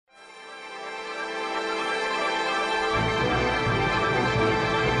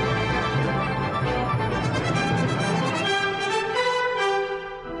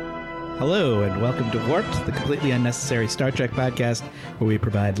Welcome to Warped, the completely unnecessary Star Trek podcast, where we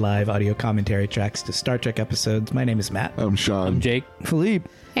provide live audio commentary tracks to Star Trek episodes. My name is Matt. I'm Sean. I'm Jake. Philippe.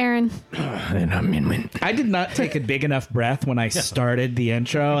 Aaron. And I'm Minwin. I did not take a big enough breath when I started the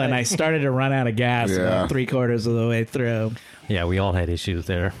intro, and I started to run out of gas about 3/4 of the way through. Yeah, we all had issues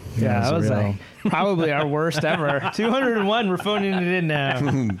there. Yeah, that was real. like probably our worst ever. 201, we're phoning it in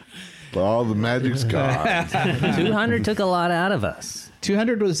now. All the magic's gone. 200 took a lot out of us.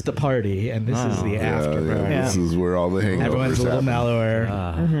 200 was the party, and this is the after party. This is where all the hangovers Everyone's a little happen.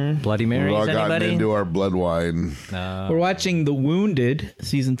 mellower. Bloody We've Marys, all gotten anybody? into our blood wine. We're watching The Wounded,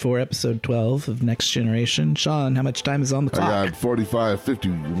 Season 4, Episode 12 of Next Generation. Sean, how much time is on the I clock? got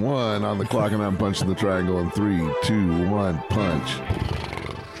 45:51 on the clock, and I'm punching the triangle in 3, 2, 1, punch.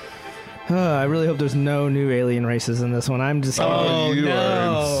 I really hope there's no new alien races in this one. I'm just Oh, you no.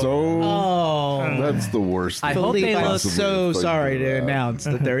 are so... Oh, That's the worst. I hope Philippe, they I'm look- so sorry to about. announce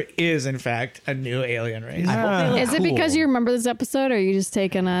that there is, in fact, a new alien race. I hope they look Is it cool. because you remember this episode, or are you just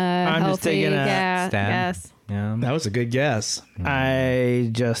taking a I'm healthy just taking a guess? stab. Yeah. That was a good guess.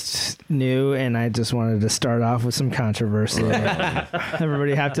 I just knew, and I just wanted to start off with some controversy.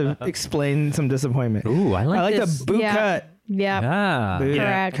 Everybody have to explain some disappointment. Ooh, I like the this. boot Yeah. cut. Yep. Ah, Boot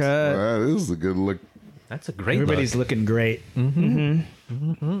Correct. cut. That is a good look. that's a great Everybody's look. looking great.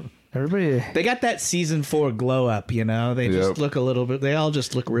 Everybody. They got that Season 4 glow up, you know? They just Yep. look a little bit, they all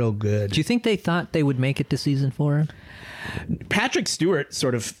just look real good. Do you think they thought they would make it to season 4? Patrick Stewart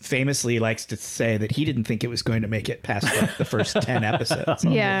sort of famously likes to say that he didn't think it was going to make it past like the first 10 episodes.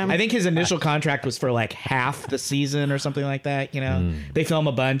 Yeah. I think his initial contract was for like half the season or something like that. You know, they film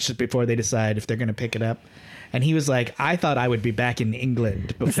a bunch before they decide if they're going to pick it up. And he was like, I thought I would be back in England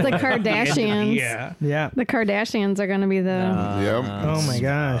before It's the Kardashians. Yeah. Yeah. The Kardashians are going to be the. Yep. Oh my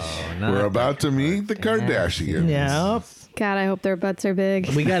gosh. We're about to meet the Kardashians. Yeah. God, I hope their butts are big.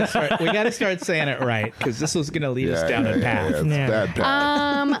 We got to start saying it right, because this was going to lead us down a path. It's Yeah. bad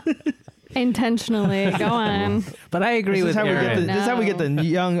path. Intentionally. Go on. But I agree This is, with how we get Aaron. this is how we get the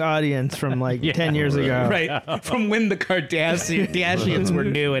young audience from like 10 years ago. Right. From when the Kardashians were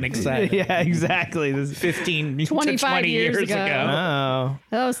new and exciting. Yeah, exactly. This 15 to 25 20 years years ago. ago. Oh.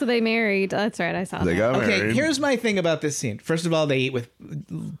 Oh, so they married. That's right. I saw They that. got Okay, married. here's my thing about this scene. First of all, they eat with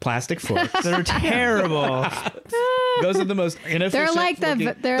plastic forks. They're terrible. Those are the most inefficient. They're like the-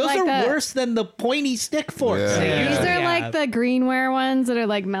 looking- they're Those like are the- worse than the pointy stick forks. Yeah. they Yeah. These usually are like have. the greenware ones that are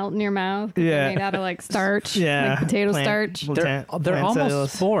like melt in your mouth. Yeah. They're made out of like starch. Yeah. Like potato Plant- starch. They're plant almost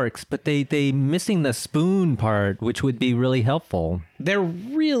cellulose. forks, but they missing the spoon part, which would be really helpful. They're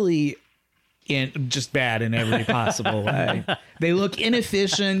really just bad in every possible way. They look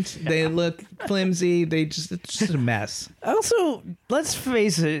inefficient. They look flimsy. it's just a mess. Also, let's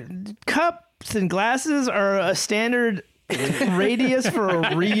face it, cups and glasses are a standard radius for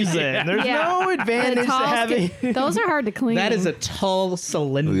a reason. There's no advantage The to tall having. those are hard to clean. That is a tall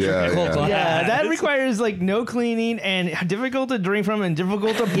cylindrical Yeah. glass. Yeah, that requires like no cleaning and difficult to drink from and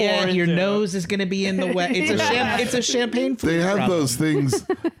difficult to pour. Yeah, your into. nose is going to be in the wet. It's Yeah. a champagne. They have problem. those things.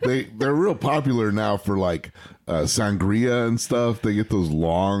 They're real popular now for like sangria and stuff. They get those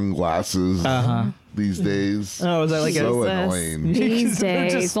long glasses these days. Oh, is that like so a annoying? these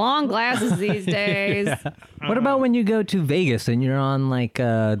days. Just- Long glasses these days. What about when you go to Vegas and you're on like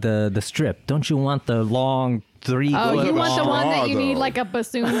the strip? Don't you want the long three? Oh, Those you have a want the one that you straw, need though. like a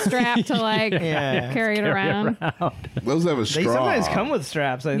bassoon strap to like Yeah. carry it around. Those have a straw. They sometimes come with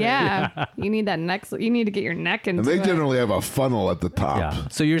straps. I think. Yeah. You need that neck. You need to get your neck into And they it. generally have a funnel at the top. Yeah.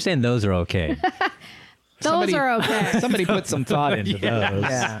 So you're saying those are okay? Those are okay. Somebody put some thought into those.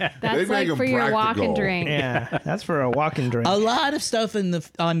 Yeah, That's make like 'em for your walk and practical. drink. yeah, that's for a walk and drink. A lot of stuff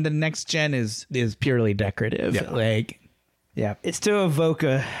on the next gen is purely decorative. Yeah. Like, Yeah, it's to evoke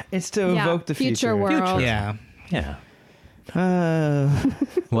the future. world. yeah. Yeah. Uh,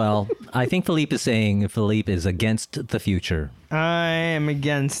 Well, I think Philippe is saying Philippe is against the future. I am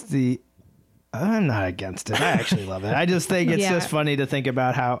against the. I'm not against it. I actually love it. I just think it's Yeah. just funny to think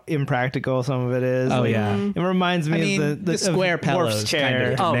about how impractical some of it is. Oh, Like, yeah. it reminds me I mean, of the square of Worf's pillows chair.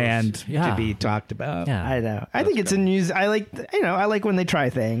 kind of Oh, demand yeah. to be talked about. Yeah. I know. I think it's a news. I like when they try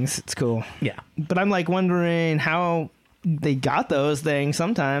things. It's cool. Yeah. But I'm like wondering how they got those things.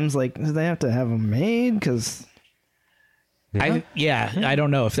 Sometimes, like, do they have to have them made? Because I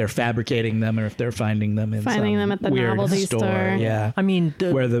don't know if they're fabricating them or if they're finding them in Finding some them at the weird novelty store. Yeah. I mean,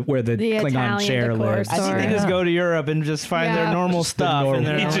 where the The Klingon Italian chair decor lives. I think they Sorry. just go to Europe and just find their Yeah. normal Just the stuff. And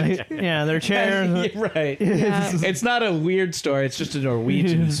Norwegian their chairs. Yeah, right. Yeah. It's not a weird store. It's just a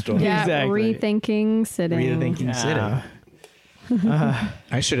Norwegian store. Yeah, Exactly. rethinking sitting. Rethinking Yeah. sitting.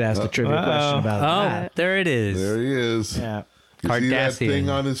 I should ask a trivia question about oh, that. there it is. There he is. Yeah. You see that Kardashian. thing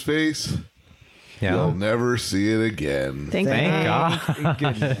on his face? You'll never see it again. Thank God.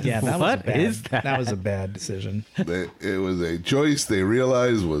 Goodness. Yeah, that was What a bad, is that? That was a bad decision. It was a choice they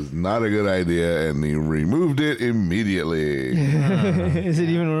realized was not a good idea, and they removed it immediately. Is it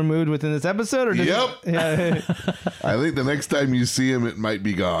even removed within this episode? Or does Yep. Yeah. I think the next time you see him, it might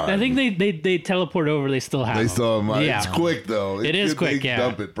be gone. I think they teleport over. They still have. They them. saw him. Yeah. It's quick though. It is quick, They yeah.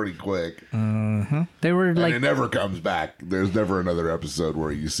 dump it pretty quick, They were and like, it never comes back. There's never another episode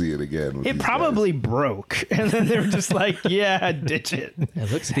where you see it again. with It these probably broke, and then they were just like, "Yeah, ditch it."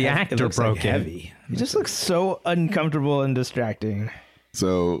 It looks The actor it looks broke like it. heavy. It just looks so uncomfortable and distracting. guys.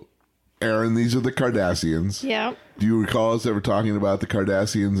 So, Aaron, these are the Cardassians. Yeah. Do you recall us ever talking about the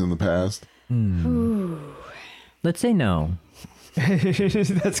Cardassians in the past? let's say no.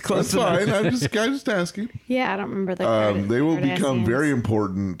 That's close That's enough. fine. I'm just asking. Yeah, I don't remember the They will become Cardassians. very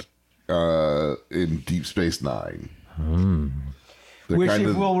important in Deep Space Nine. They're Which kind it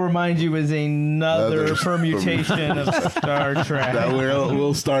of- will remind you is another Another permutation of Star Trek. that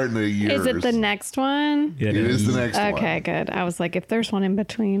we'll start in a year. Is it the next one? It is the next one. Okay, good. I was like, if there's one in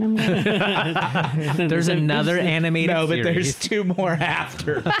between, I'm gonna. There's another animated No, but series. there's two more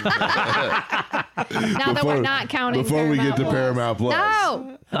after. Now that we're not counting. Before we get to Paramount Paramount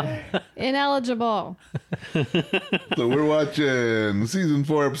Plus. No, ineligible. So we're watching season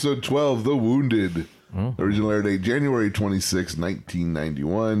 4, episode 12, The Wounded. Original air date January 26,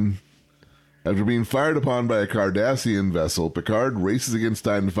 1991. After being fired upon by a Cardassian vessel, Picard races against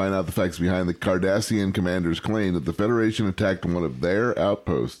time to find out the facts behind the Cardassian commander's claim that the Federation attacked one of their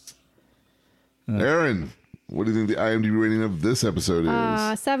outposts. Aaron, what do you think the IMDb rating of this episode is?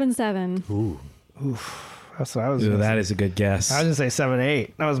 7-7. That's what I was. Ooh, Gonna that say. is a good guess. I was gonna say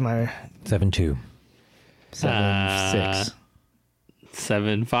 7-8. That was my. 7-2. 7-6.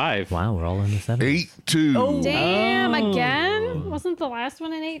 7-5. Wow, we're all in the 7. 8-2. Damn, again? Wasn't the last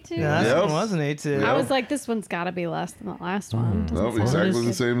one an 8-2? Yeah, that Yep. one was an 8-2. I was like, this one's got to be less than the last one. Doesn't Nope, sound exactly the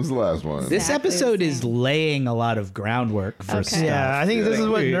good. same as the last one. This Exactly the episode is same. laying a lot of groundwork for Okay. stuff. Yeah, I think this is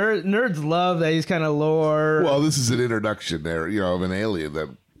what nerds love. That he's kind of lore. Well, this is an introduction there, of an alien that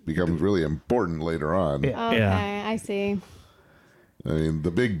becomes really important later on. Yeah. Okay, Yeah. I see. I mean,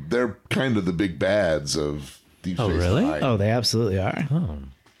 they're kind of the big bads of Deep Space really? Nine. Oh, they absolutely are.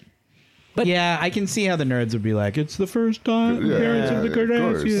 But yeah, I can see how the nerds would be like, it's the first time Yeah, appearance of the of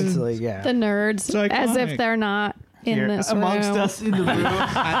course. Kardashians. It's like, yeah. The nerds, It's as iconic. if they're not in Here, this amongst room. us in the room.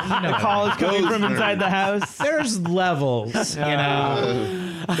 The call is coming from inside the house. There's levels, you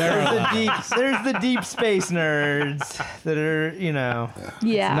know. There's the deep space nerds that are,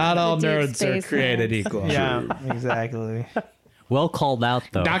 Yeah. Not all the deep nerds are space created nerds. equal. yeah, exactly. Well called out,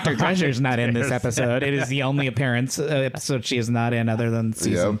 though. Dr. Crusher's not in this episode. It is the only appearance episode she is not in other than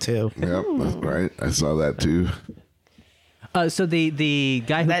season 2. Yep, that's right. I saw that too. So the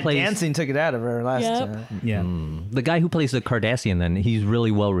guy who That plays dancing took it out of her last Yep. time. Yeah. the guy who plays the Cardassian, then he's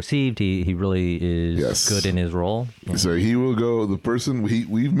really well received. He really is Yes. good in his role. So he will go. The person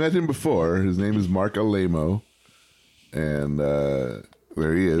we've met him before. His name is Mark Alemo, and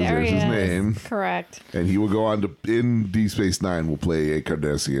there he is. There There's he his is. name. Correct. And he will go on to in Deep Space Nine. Will play a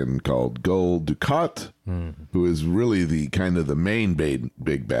Cardassian called Gul Dukat, who is really the kind of the main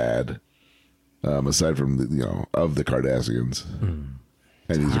big bad, aside from of the Cardassians.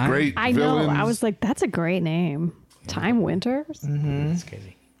 And he's a great I know. villain. I was like, that's a great name. Time Winters? That's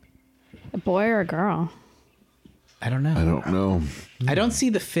crazy. A boy or a girl? I don't know. I don't know. I don't see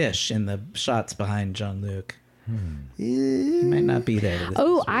the fish in the shots behind Jean-Luc. He might not be there.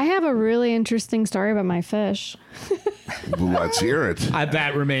 Oh, I have a really interesting story about my fish. Well, let's hear it.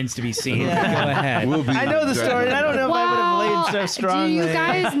 That remains to be seen. Go ahead. We'll be I know the story, and I don't know if I would have laid so strongly. Do you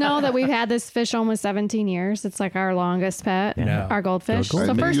guys know that we've had this fish almost 17 years? It's like our longest pet, No. our goldfish. I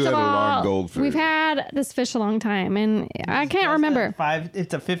So knew first you of had a long all, goldfish. we've had this fish a long time, and I can't remember.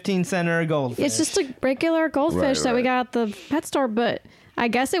 It's a 15-center goldfish. It's just a regular goldfish Right, that we right. got at the pet store, but I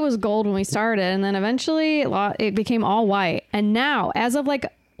guess it was gold when we started, and then eventually it became all white. And now, as of like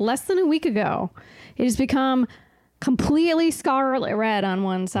less than a week ago, it has become completely scarlet red on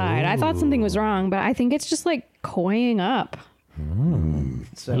one side. I thought something was wrong, but I think it's just like coying up.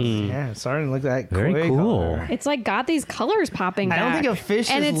 So, yeah, it's starting to look like Very koi cool. color. It's like got these colors popping I back. don't think a fish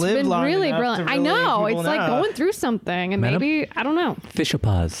and has it's lived been long really enough brilliant. to I really know. people It's like know. going through something, and maybe I don't know.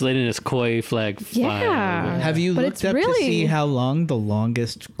 Fishopods. Letting this koi flag fly. Yeah. Have you But looked it's up really- to see how long the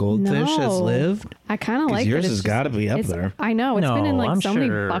longest goldfish has No. lived? I kind of 'Cause like yours it. has It's gotta be up it's- there. I know. It's been in No, like I'm so many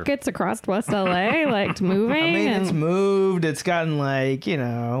sure. buckets across West LA, like moving. I mean, and it's moved. It's gotten like,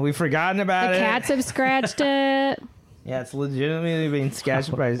 we've forgotten about the it. cats have scratched it. Yeah, it's legitimately being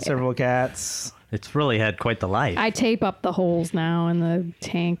scratched by several cats. It's really had quite the life. I tape up the holes now in the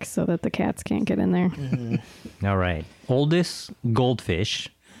tank so that the cats can't get in there. All right. Oldest goldfish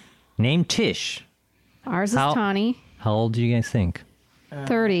named Tish. Ours is How- Tawny, How old do you guys think?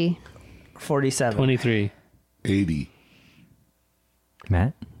 30. 47. 23. 80.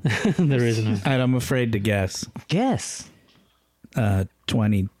 Matt? There is no. I'm afraid to guess. Guess.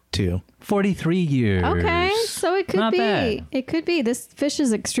 22. 43 years. Okay, so it could Not be. bad. It could be. This fish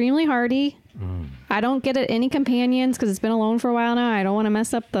is extremely hardy. I don't get it any companions because it's been alone for a while now. I don't want to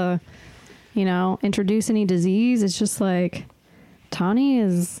mess up introduce any disease. It's just like Tawny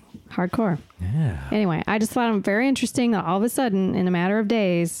is hardcore. Yeah. Anyway, I just thought it very interesting that all of a sudden, in a matter of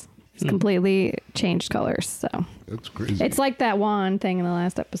days, it's completely changed colors. So That's crazy. it's like that wand thing in the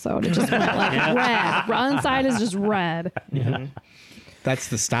last episode. It just went like red. One side is just red. That's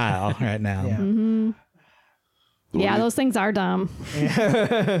the style right now. Yeah. Yeah, those things are dumb.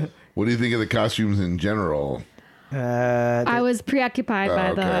 What do you think of the costumes in general? I was preoccupied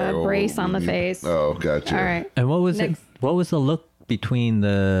by the brace on the face. Oh, gotcha. All right. And what was it? Next. What was the look between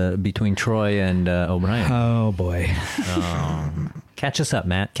Troy and O'Brien? Oh boy. Catch us up,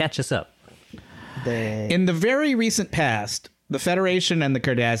 Matt. Catch us up. In the very recent past, the Federation and the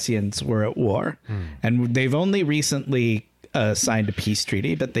Cardassians were at war, and they've only recently signed a peace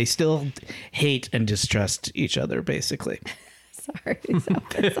treaty, but they still hate and distrust each other, basically. Sorry.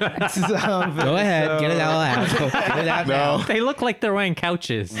 Go ahead, get it all out. Get it out now. No. They look like they're wearing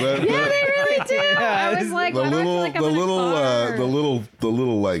couches. Yeah, they really do. I was like, The why do I feel little, like I'm the in a little, car? the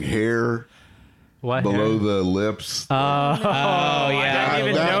little like hair What? below the lips. Oh, yeah. I didn't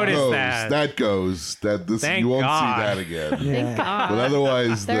even that notice goes. that. That goes. That this Thank you won't God. see that again. Thank God. But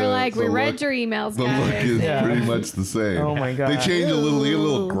otherwise, They're like, we read look, your emails, the look guys. is Yeah. pretty much the same. Oh my God. They change a little. You get a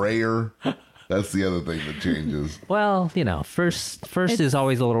little grayer. That's the other thing that changes. Well, first is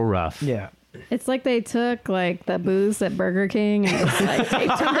always a little rough. Yeah. It's like they took like the booths at Burger King and just like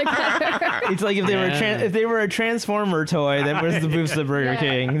taped them together. It's like if they were a Transformer toy that was the booths at Burger Yeah.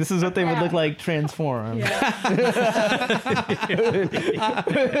 King. This is what they would look like transformed.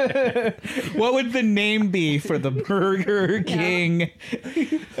 What would the name be for the Burger King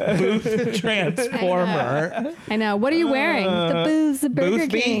booth transformer? I know. What are you wearing? The booths at Burger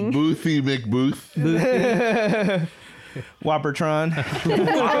Boothby? King. Boothy McBooth. Whoppertron.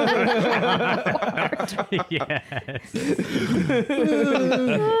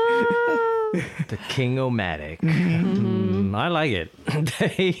 The King-O-Matic. I like it.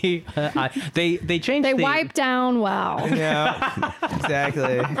 They changed. They the, wipe down well. Yeah,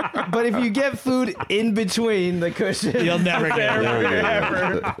 exactly. But if you get food in between the cushions, You'll never get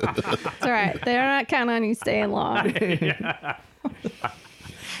it. It's all right. They're not counting on you staying long.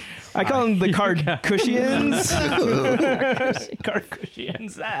 I call them the card cushions. Card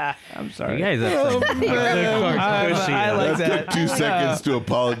cushions. I'm You sorry. guys have some- I like That took that. 2 seconds to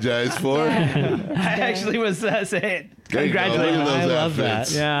apologize for. I actually was saying There you go. Look at congratulations. those I love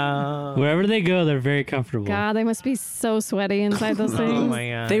outfits. Yeah. Wherever they go, they're very comfortable. God, they must be so sweaty inside those Oh things. my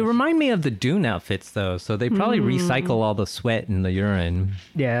God. They remind me of the Dune outfits, though, so they probably recycle all the sweat and the urine.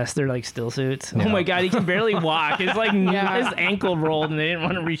 Yes, they're like still suits. Oh my God, he can barely walk. It's like Yeah. his ankle rolled, and they didn't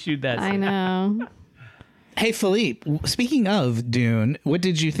want to reshoot that. I know. Hey, Philippe, speaking of Dune, what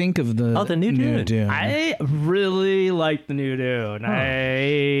did you think of the, Oh, the new Dune. I really like the new Dune.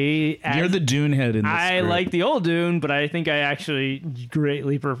 You're the Dune head in this I group. like the old Dune, but I think I actually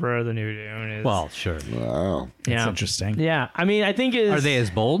greatly prefer the new Dune. It's- Well, sure. Wow. That's yeah, interesting. yeah. I mean, I think it's Are they as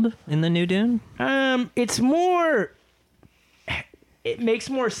bold in the new Dune? It's more. It makes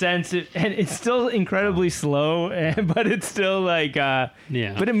more sense, and it's still incredibly slow, but it's still like, Yeah.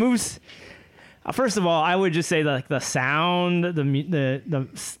 But it moves. First of all, I would just say that, like, the sound,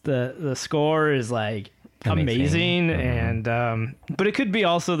 the score is like amazing, and but it could be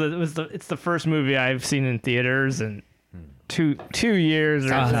also that it's the first movie I've seen in theaters in 2 years or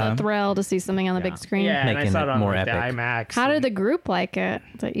It's something. a thrill to see something on the big screen. Yeah, and I Making saw it it on more like, the epic. IMAX. How did the group like it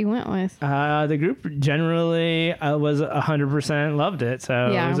that you went with? The group generally was 100% loved it, so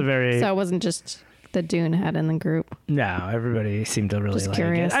it was a very So it wasn't just the Dune head in the group. no. Everybody seemed to really Just like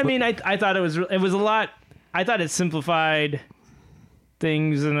curious. it. I mean, I thought it was a lot. I thought it simplified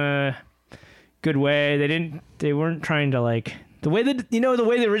things in a good way. They weren't trying to like the way that the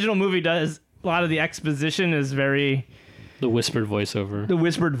way the original movie does. A lot of the exposition is very The whispered voiceover. the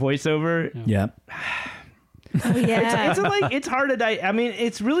whispered voiceover. Yep. Oh, yeah. It's hard to I mean,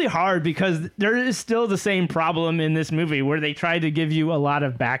 it's really hard because there is still the same problem in this movie where they tried to give you a lot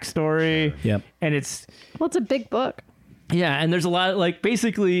of backstory. Yep. And it's Well, it's a big book. Yeah, and there's a lot of, like,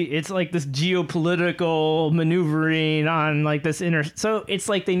 basically it's like this geopolitical maneuvering on like this so it's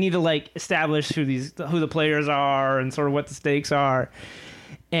like they need to like establish who the players are and sort of what the stakes are.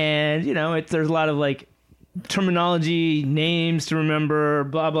 And there's a lot of like terminology, names to remember,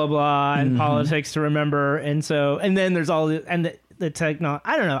 blah blah blah, and politics to remember. And then there's all the technology.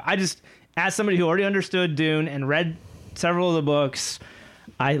 I don't know. I just, as somebody who already understood Dune and read several of the books,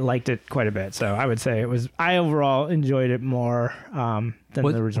 I liked it quite a bit. So I would say I overall enjoyed it more than the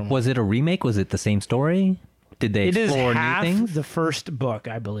original. Was it a remake? Was it the same story? Did they explore new things? It is half things? the first book,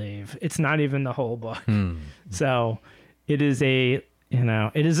 I believe. It's not even the whole book. So it is a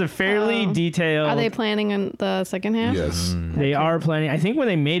fairly detailed. Are they planning on the second half? Yes. They are planning. I think when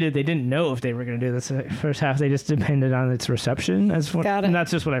they made it, they didn't know if they were going to do this first half. They just depended on its reception. Got it. And that's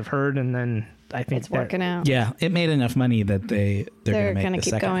just what I've heard. And then I think It's working out. Yeah, it made enough money that they're going to gonna make the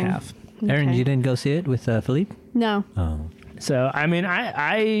keep second going. half. Aaron, Okay. you didn't go see it with Philippe? No. Oh. So I mean,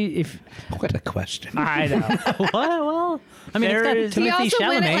 if What a question. I know, Well, I mean, There it's is- got He Timothée also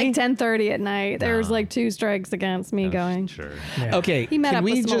went at like Chalamet. 10:30 at night. There was like 2 strikes against me going. Sure. Okay, He met can up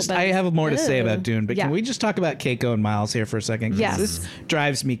we with some just? old I buddies. have more to say Ew. about Dune, but Yeah. can we just talk about Keiko and Miles here for a second? 'Cause Yes. this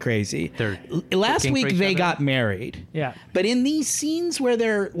drives me crazy. They're Last cooking for week each they other? got married. yeah. But in these scenes where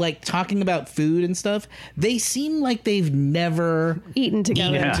they're like talking about food and stuff, they seem like they've never Eaten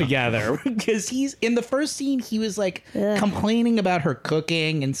together. eaten together. Because he's in the first scene, he was like Ugh. complaining about her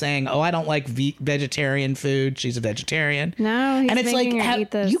cooking and saying, "Oh, I don't like vegetarian food. She's a vegetarian." No, he's and it's like, making her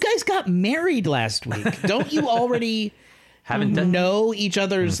eat this. you guys got married last week. Don't you already know each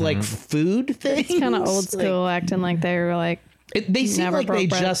other's like food things? It's kind of old school, acting like they were like. They seem Never like they broke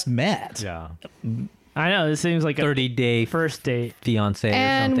bread. just met. Yeah. I know this seems like a 30-day first date. fiance or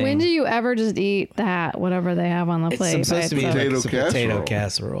And something. when do you ever just eat that, whatever they have on the It's plate? by supposed to be itself? like Potato some potato casserole.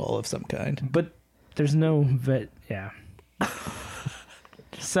 casserole of some kind. But there's no yeah.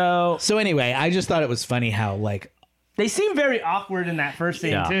 So So anyway, I just thought it was funny how like they seem very awkward in that first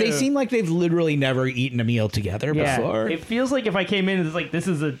scene Yeah. too. they seem like they've literally never eaten a meal together before. It feels like if I came in, it's like this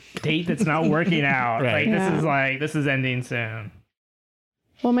is a date that's not working out. Right. Like Yeah. this is ending soon.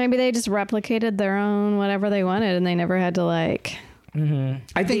 Well, maybe they just replicated their own whatever they wanted, and they never had to like.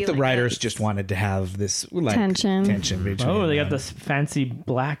 I think the like writers that. just wanted to have this like Tension. between Oh, they got them. this fancy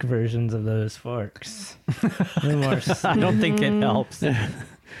black versions of those forks. They're more I don't think it helps. I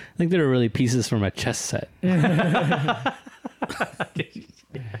think they were really pieces from a chess set.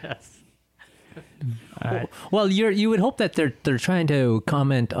 Well, you would hope that they're trying to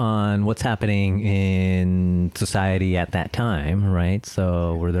comment on what's happening in society at that time, right?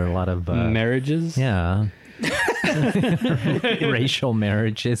 So were there a lot of Marriages? yeah. racial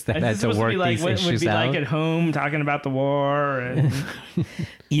marriages that had to supposed work be like these what would issues be out. like at home talking about the war and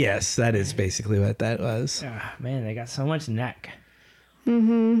Yes, that is basically what that was. man, they got so much neck.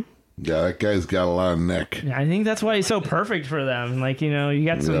 Yeah, that guy's got a lot of neck. Yeah, I think that's why he's so perfect for them. Like, you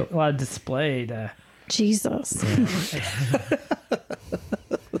got a Yep. lot of display to. Jesus.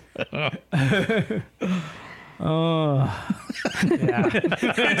 Yeah.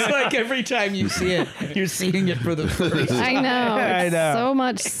 It's like every time you see it, you're seeing it for the first. I know. I It's know. so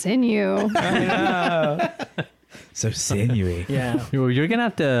much sinew. So sinewy. Yeah. You're gonna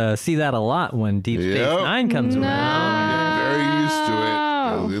have to see that a lot when Deep Space Yep. Nine comes around. Very used to it.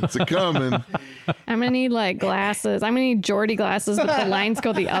 'Cause it's a coming. I'm gonna need like glasses. I'm gonna need Geordie glasses, but the lines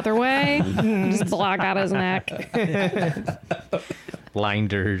go the other way. Just block out his neck.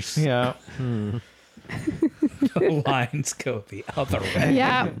 Blinders. Yeah. The lines go the other way.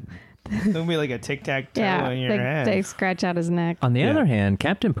 Yeah, It'll be like a tic-tac-toe yeah. in your They, head. they scratch out his neck. On the other hand,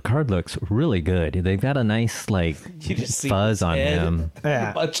 Captain Picard looks really good. They've got a nice like You just see fuzz his on head. him.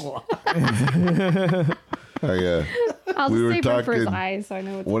 Yeah. Much longer. I'll We just were save room for his talking- eyes so I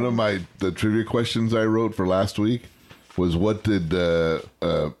know what's One of the trivia questions I wrote for last week was what did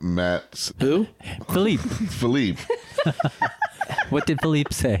Matt's Who? Philippe, Philippe what did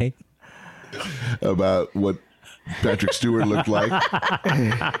Philippe say? about what Patrick Stewart looked like?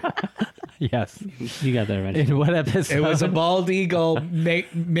 Yes. You got that right. In what episode? It was a bald eagle,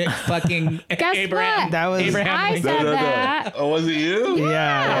 fucking Guess Abraham. what? That was Abraham I Lincoln. said that. Oh, was it you?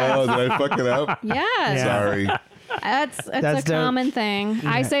 Yeah. Oh, did I fuck it up? Yes. Sorry. That's That's a dope. common thing.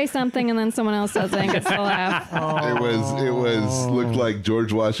 I say something and then someone else says it and gets the laugh. It was looked like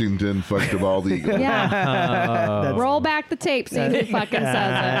George Washington fucked a bald eagle. Yeah. Roll back the tape, see who fucking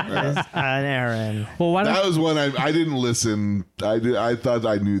says it. An Aaron. Well, why don't That was one I didn't listen. I thought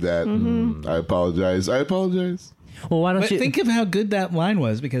I knew that. I apologize. Well, why don't But you think of how good that line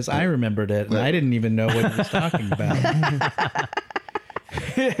was because I remembered it and I didn't even know what he was talking about.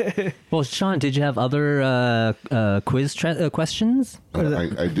 Well, Sean, did you have other quiz questions?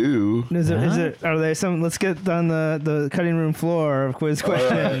 I do. Is it? Are there some? Let's get on the cutting room floor of quiz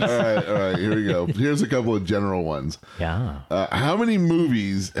questions. All right. Here we go. Here's a couple of general ones. Yeah. How many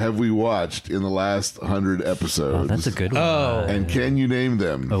movies have we watched in the last 100 episodes? Oh, that's a good one. Oh. And can you name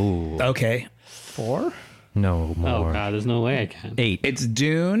them? Oh, Okay. 4? no more. Oh god, there's no way I can. 8. It's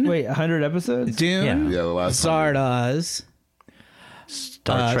Dune. Wait, 100 episodes? Dune. Yeah, the last 100. Zardoz.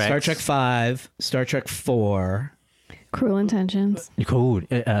 Star Trek. Star Trek 5. Star Trek 4. Cruel Intentions. Cool.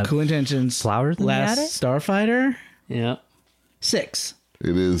 Cool Intentions. Flowers in the Last Attic? Starfighter. Yeah. 6.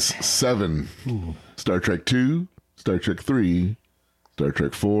 It is 7. Star Trek 2, Star Trek 3, Star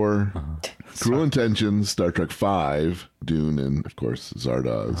Trek 4, Cruel Intentions, Star Trek 5, Dune, and of course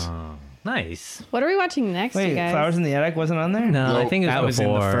Zardoz. Nice. What are we watching next, Wait, you guys? Flowers in the Attic wasn't on there? No, I Nope. think it That was in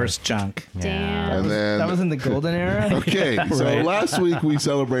before. the first chunk. Damn. And then That was in the golden era? okay, so last week we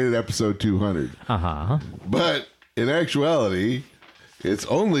celebrated episode 200, Uh-huh. but in actuality, it's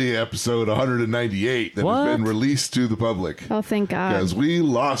only episode 198 that What? has been released to the public Oh, thank God. because we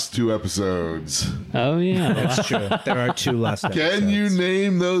lost 2 episodes. Oh yeah. That's true. There are 2 lost episodes. Can you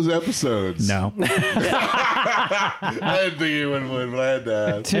name those episodes? No. I didn't think you would, but I had to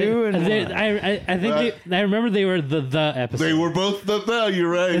ask. 2 and They- 1. I think I remember they were the episode. They were both you're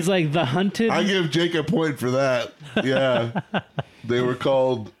right. It's like the hunted. I give Jake a point for that. Yeah. They were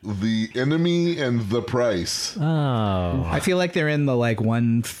called The Enemy and The Price. Oh. I feel like they're in the like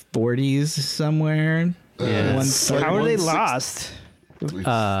 140s somewhere. Yeah. How are they lost?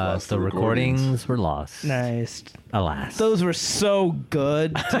 The recordings were lost. Nice. Alas. Those were so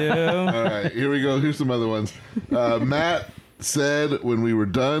good, too. All right, here we go. Here's some other ones. Matt said when we were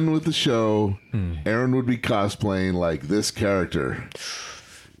done with the show, Aaron would be cosplaying like this character.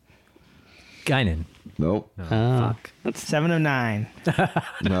 Guinan. Nope. That's 7 of 9.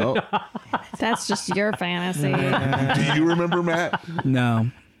 No. That's just your fantasy. Do you remember Matt?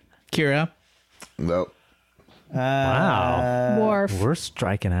 No. Kira. Nope. Wow. Worf. We're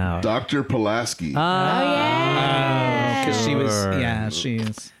striking out. Dr. Pulaski. Oh, yeah. Because she was, Sure. yeah,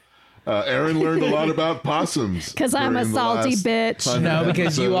 she's. Aaron learned a lot of possums. Because I'm a during the salty last bitch. 100 No,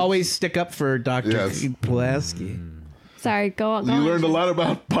 because you episodes. always stick up for Dr. Yes. Pulaski. Sorry, go on. You learned a lot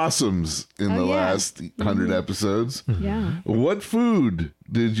about possums in the yeah. last 100 episodes. Yeah. What food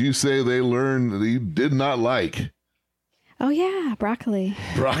did you say they learned that you did not like? Oh, yeah. Broccoli.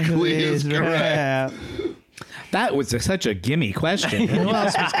 Broccoli is correct. Yeah. That was such a gimme question. Who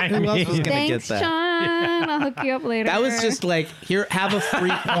else was going to get Thanks, that? Sean. I'll hook you up later. That was just like, here, have a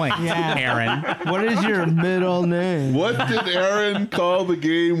free point, Aaron. What is your middle name? What did Aaron call the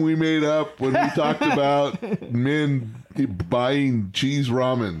game we made up when we talked about men buying cheese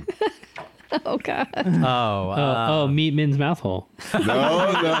ramen? Oh, God. Oh. Meat Min's mouth hole.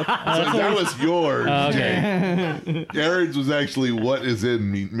 No, that was yours. Okay. Aaron's was actually what is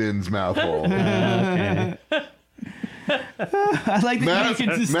in men's mouth hole. Okay. I like that Matt, you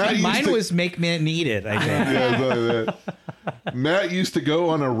can just Matt used Mine to, was make men eat it, I think. yeah, something like that. Matt used to go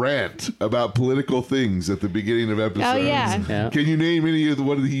on a rant about political things at the beginning of episodes. Oh, yeah. Yeah. Can you name any of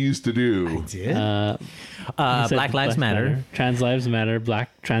what he used to do? Did? He said Black Lives Matter. Trans lives matter.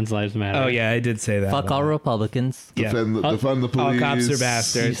 Black trans lives matter. Oh, yeah, I did say that. Fuck all Republicans. Yeah. Defund the police. All cops are He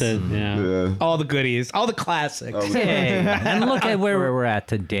bastards. said, yeah. Yeah. All the goodies. All the classics. Hey, and look at where we're at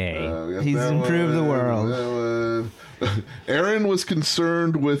today. We got He's that improved the one, world. that one. Aaron was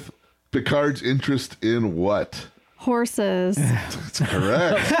concerned with Picard's interest in what? Horses. That's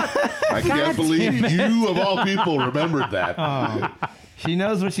correct. I can't believe you, of all people, remembered that. She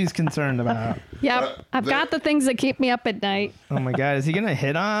knows what she's concerned about. Yep. I've got the things that keep me up at night. Oh my God, is he gonna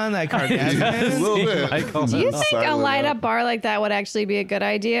hit on that a Kardashian? little bit. Do you think a light up bar like that would actually be a good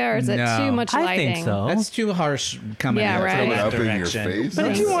idea, or is it No. too much I lighting? think so. That's too harsh coming Yeah, out right. from Throw it that up in your direction. face.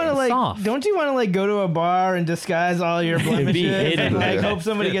 Don't you want to Soft. Don't you want to go to a bar and disguise all your blemishes hidden. and Yeah. hope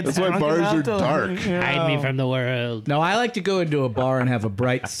somebody gets That's why drunk bars enough are to, dark. Hide me from the world. No, I like to go into a bar and have a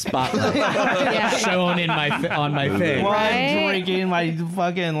bright spotlight Yeah. shown in on my face. While Right? I'm drinking my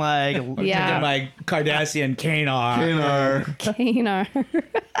fucking like Yeah. And my Kardashian Kanar. Kanar. Kanar.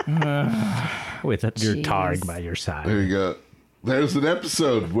 With your Jeez. targ by your side. There you go. There's an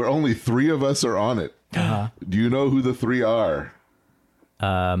episode where only 3 of us are on it. Do you know who the 3 are?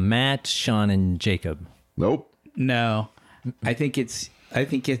 Matt, Sean, and Jacob. Nope. No, I think it's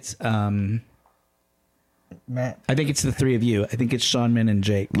Matt. I think it's the 3 of you. I think it's Sean, Min, and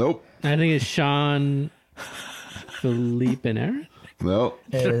Jake. Nope. I think it's Sean, Philippe, and Aaron. No.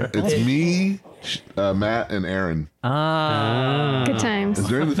 It's me, Matt and Aaron. Good times. It's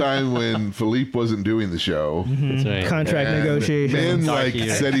during the time when Philippe wasn't doing the show. That's right. Contract And negotiations. Min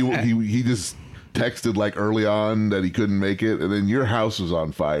said he just texted early on that he couldn't make it, and then your house was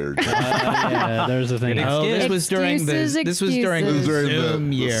on fire. Yeah, there's a thing. Oh, this was during the Excuses, It was during Zoom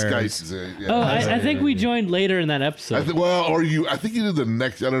the years. Skype. Yeah. Oh, I think we joined later in that episode. I think you did the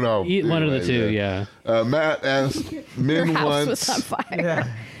next. I don't know. One of the Anyway, two, yeah. yeah. Matt asked Your Min house was on once.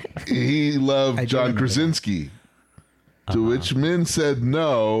 fire. He loved do John remember Krasinski. To which Min said,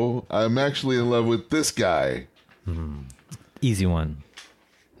 "No, I'm actually in love with this guy." Easy one.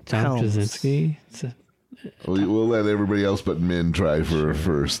 John Helms. Krasinski. We'll let everybody else but Min try for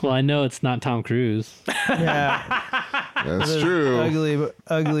first. Well, I know it's not Tom Cruise. Yeah. That's true.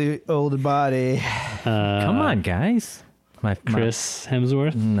 ugly old body. Come on, guys. Chris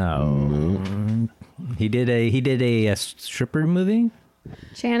Hemsworth. No. He did a stripper movie.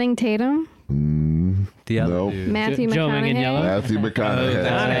 Channing Tatum, The other Nope. dude. Matthew Joe Manganiello? McConaughey. Matthew McConaughey.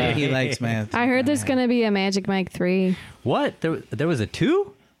 That's right. He likes math. I heard there's gonna be a Magic Mike 3. What? There was a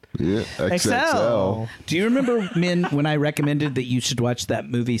 2? Yeah, XXL. Do you remember, Min, when I recommended that you should watch that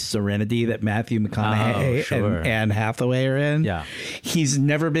movie Serenity that Matthew McConaughey Oh, sure. and Anne Hathaway are in? Yeah. He's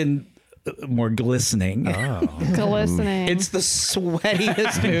never been more glistening. Glistening. It's the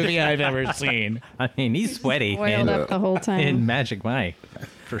sweatiest movie I've ever seen. I mean, he's sweaty oiled in, up the whole time. in Magic Mike,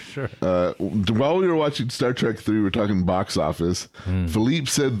 for sure. While we were watching Star Trek 3, we were talking box office. Philippe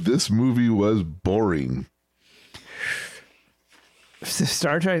said this movie was boring.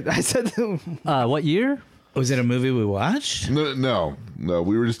 Star Trek. I said What year? Was it a movie we watched? No.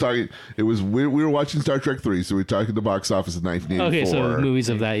 We were just talking. It was we were watching Star Trek 3, so we were talking the box office in 1984. Okay, so movies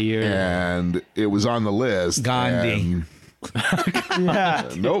of that year. And it was on the list. Gandhi. yeah.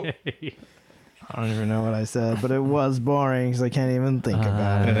 Nope. I don't even know what I said, but it was boring because I can't even think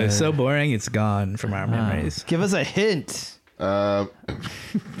about it. It's so boring, it's gone from our memories. Give us a hint.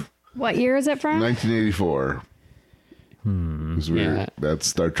 What year is it from? 1984. Yeah. That's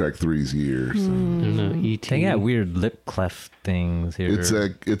Star Trek 3's year. So. I don't know. E.T. They got weird lip cleft things here. It's a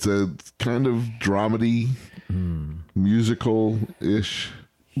kind of dramedy, musical ish.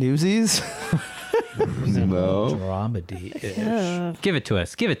 Newsies. No. Dramedy. Give it to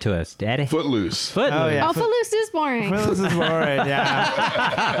us. Give it to us, Daddy. Footloose. Footloose. Oh, yeah. Oh, Footloose is boring. This is boring.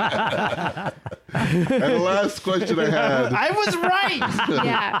 Yeah. And the last question I had: I was right.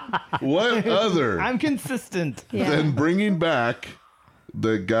 Yeah. what other I'm consistent. Yeah. than bringing back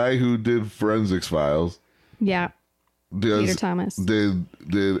the guy who did Forensics Files? Yeah. Peter Thomas. Did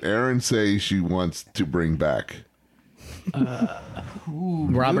Aaron say she wants to bring back?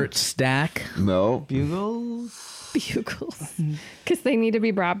 Robert Stack. No. Bugles. Bugles. Because they need to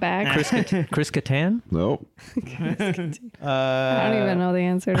be brought back. Chris Kattan? No. I don't even know the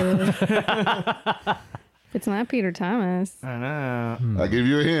answer to this. It's not Peter Thomas. I know. I'll give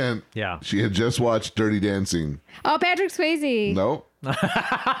you a hint. Yeah. She had just watched Dirty Dancing. Oh, Patrick Swayze. No.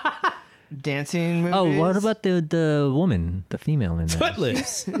 Dancing movies. Oh, what about the woman, the female in there?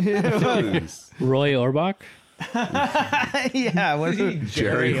 Footloose. Roy Orbach? Yeah. What is it?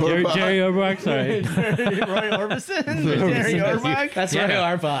 Jerry Jerry Orbach. Orbach, sorry. Roy Orbison? Jerry Orbach? That's right,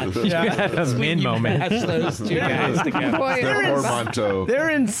 our box. That's min moment. Match those two guys together. Boy, Portmanteau.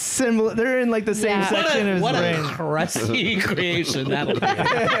 They're in similar. They're in like the same Yeah. section as What a Rain. crusty creation that'll be.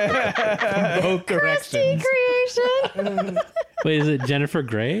 Both Crusty directions. creation. Wait, is it Jennifer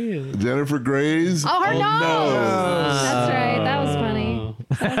Grey? Jennifer Grey's. Oh, her nose. nose. That's right. That was funny.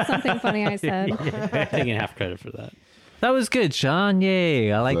 That's something funny I said. I'm taking half credit for that. That was good, Sean.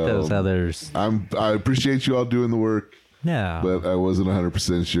 Yay. I like So- those others. I appreciate you all doing the work, Yeah. but I wasn't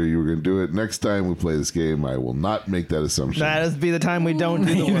 100% sure you were going to do it. Next time we play this game, I will not make that assumption. That'll be the time we don't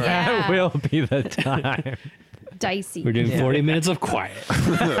do the work. That will be the time. Dicey. We're doing 40 minutes of quiet.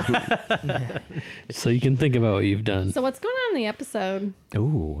 So you can think about what you've done. So what's going on in the episode?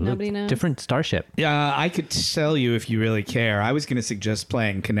 Ooh, Nobody look, knows. different starship. Yeah, I could tell you if you really care. I was going to suggest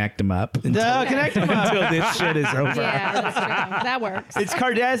playing Connect 'em Up until, No, connect them up. until this shit is over. Yeah, that's true. That works. It's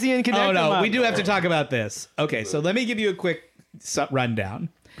Cardassian connect Oh, 'em no, up. we do have to talk about this. Okay, so let me give you a quick rundown.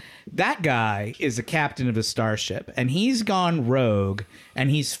 That guy is a captain of a starship, and he's gone rogue, and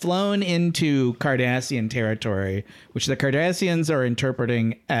he's flown into Cardassian territory, which the Cardassians are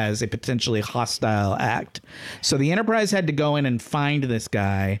interpreting as a potentially hostile act. So the Enterprise had to go in and find this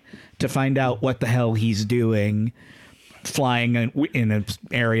guy to find out what the hell he's doing, flying in an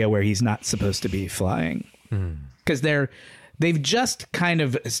area where he's not supposed to be flying. Because they've just kind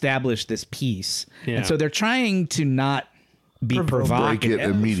of established this peace, Yeah. and so they're trying to not be Break provocative. it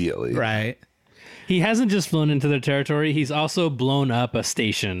immediately. Right. He hasn't just flown into their territory. He's also blown up a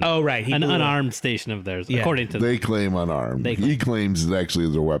station. Oh, right. He An blew up. unarmed station of theirs, Yeah. according to They claim unarmed. He claims it actually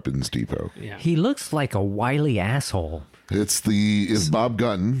is a weapons depot. Yeah. He looks like a wily asshole. It's Bob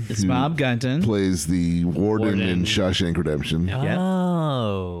Gunton. It's who Bob Gunton. plays the warden in Shawshank Redemption. Yep.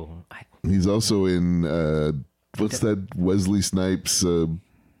 Oh. He's also in what's that Wesley Snipes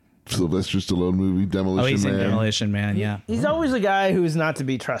Sylvester Stallone movie, Demolition Oh, he's in Man? Demolition Man, yeah. He's always a guy who's not to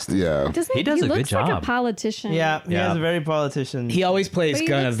be trusted. Yeah. He does a good looks like job. a politician. Yeah, he has a very politician. He always plays But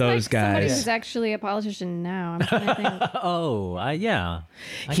he one looks of those like somebody guys. who's actually a politician now. I'm trying to think. Oh, yeah.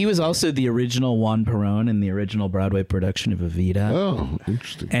 He was also the original Juan Perón in the original Broadway production of Evita. Oh,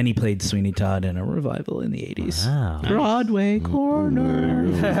 interesting. And he played Sweeney Todd in a revival in the 80s. Wow. Broadway Corner.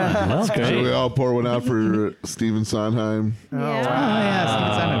 Well, Should we all pour one out for Stephen Sondheim? Oh,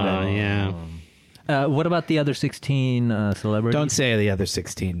 yeah. Yeah. What about the other 16 celebrities? Don't say the other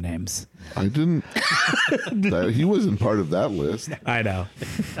 16 names. I didn't. He wasn't part of that list. I know.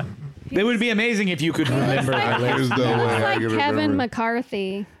 It would be amazing if you could remember our There's list. no way I Like can Kevin remember.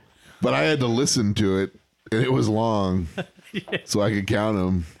 McCarthy. But I had to listen to it, and it was long, so I could count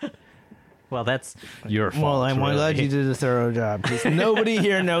them. Well, that's your fault. Well, I'm really. glad you did a thorough job because nobody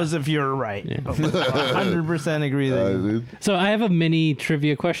here knows if you're right. 100% agree that. you- So I have a mini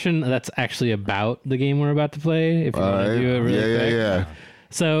trivia question that's actually about the game we're about to play. If you All want right. to do it really quick. Yeah.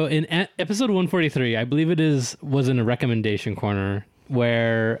 So in episode 143, I believe was in a recommendation corner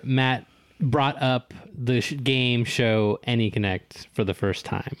where Matt brought up the game show AnyConnect for the first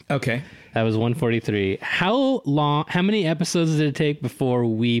time. Okay. That was 143. How many episodes did it take before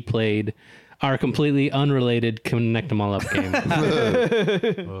we played our completely unrelated Connect 'em all up game?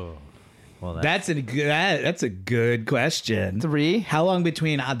 Well, That's a good question. 3. How long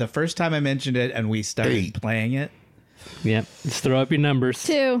between the first time I mentioned it and we started 8. playing it? Yep. Just throw up your numbers.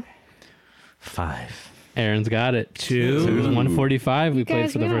 2. 5. Aaron's got it. 2. So it was 145 we played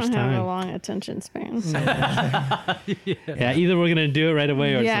Guys, for we the don't first have a time. long attention span. Yeah, either we're going to do it right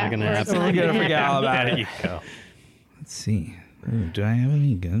away or Yeah, it's not going to or it's happen. not We're gonna gonna forget all about it. Let's see. Ooh, do I have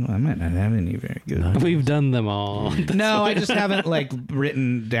any good? I might not have any very good ones. We've done them all. No, I just haven't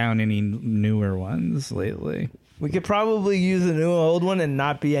written down any newer ones lately. We could probably use a new old one and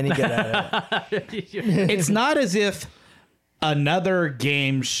not be any good at it. It's not as if another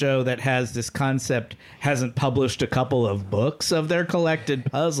game show that has this concept hasn't published a couple of books of their collected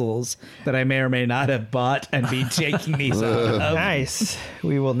puzzles that I may or may not have bought and be taking these out of. Nice.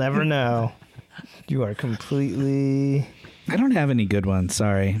 We will never know. You are completely. I don't have any good ones,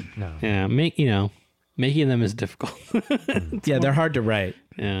 sorry. Yeah, making them is difficult. Yeah, they're hard to write.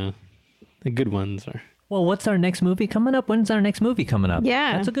 Yeah. The good ones are. Well, what's our next movie coming up? When's our next movie coming up?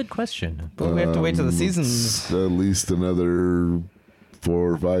 Yeah. That's a good question. But we have to wait till the seasons. At least another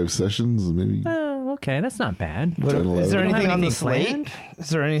 4 or 5 sessions, maybe. Oh, okay. That's not bad. What, is there don't have anything on the anything slate? planned? Is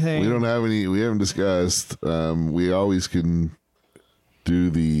there anything? We don't have any. We haven't discussed. We always can do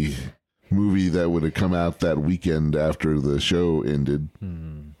the movie that would have come out that weekend after the show ended.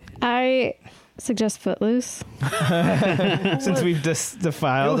 I suggest Footloose. Since we've just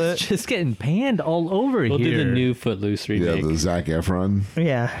defiled It's it. just getting panned all over We'll here. do the new Footloose Yeah, remake. the Zac Efron.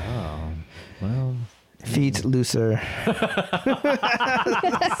 Yeah. Well, Feet looser.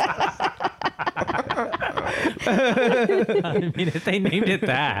 I mean, if they named it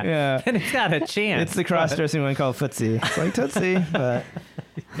that, Yeah. then it's got a chance. It's the cross-dressing one called Footsie. It's like Tootsie, but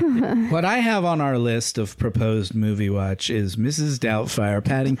What I have on our list of proposed movie watch is Mrs. Doubtfire,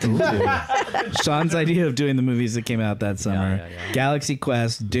 Paddington 2, Sean's idea of doing the movies that came out that summer, yeah. Galaxy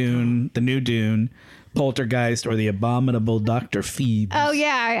Quest, Dune, the new Dune, Poltergeist, or the abominable Dr. Phoebes. Oh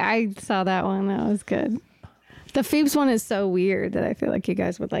yeah, I saw that one. That was good. The Phoebes one is so weird that I feel like you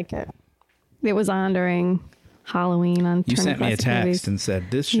guys would like it. It was on during Halloween on. You Turner sent me a Classic text Movies. and said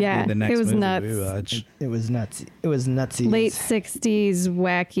this should Yeah, be the next it was movie nuts. we watch. it was nuts. It was nutsy. Late '60s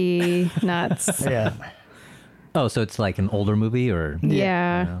wacky nuts. Yeah. Oh, so it's like an older movie, or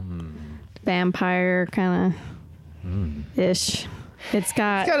Yeah, vampire kind of ish. It's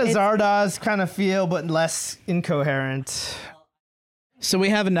got It's got a Zardoz kind of feel, but less incoherent. So we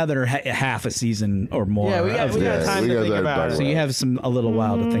have another half a season or more. Yeah, we got of time this. we to got think that about done. it. So you have a little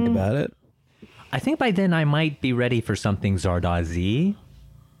while to think about it. I think by then I might be ready for something Zardoz-y.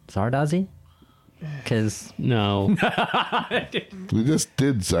 Zardoz-y? Because No. We just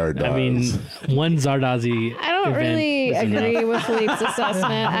did Zardoz. I mean, one Zardoz-y I don't event really is enough. agree with Philippe's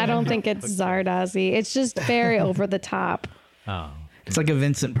assessment. I don't think it's Zardoz-y. It's just very over the top. It's like a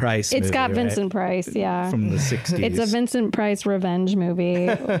Vincent Price It's movie, got right? Vincent Price, yeah. From the 60s. It's a Vincent Price revenge movie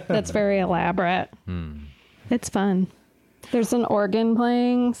that's very elaborate. It's fun. There's an organ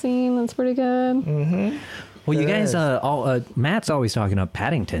playing scene that's pretty good. Well, you guys, Matt's always talking about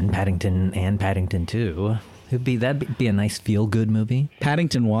Paddington, and Paddington 2. That'd be a nice feel-good movie.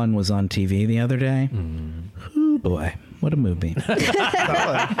 Paddington 1 was on TV the other day. Ooh, boy, what a movie.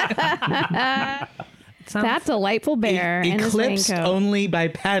 That delightful bear and his Eclipsed raincoat. only by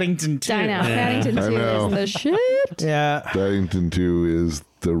Paddington 2. I know. Paddington 2 is the shit. Yeah. Paddington 2 is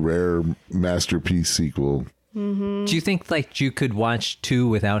the rare masterpiece sequel. Do you think like you could watch 2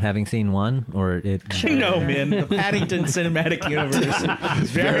 without having seen 1, or it? No, man. The Paddington cinematic universe is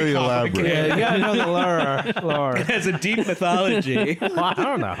Very elaborate. Yeah, you gotta know the lore. It has a deep mythology. I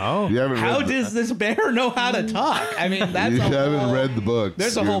don't know. You haven't How read does this bear know how to talk? I mean, that's you a haven't whole, read the books.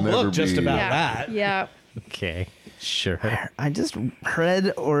 There's a You'll whole never book just be- about Yeah. that. Yeah. Okay, sure. I just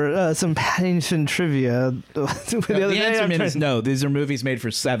read some Paddington trivia the other The day. answer I'm man, is trying- no. These are movies made for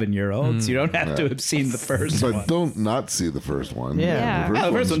 7-year-olds. You don't have to have seen the first But one. don't not see the first one. Yeah.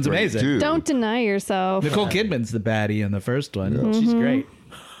 Oh, the first one's great, amazing. too. Don't deny yourself. Nicole Kidman's the baddie in the first one. She's great.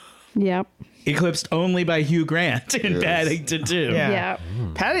 Yep. Eclipsed only by Hugh Grant in Yes. Paddington 2. Yeah.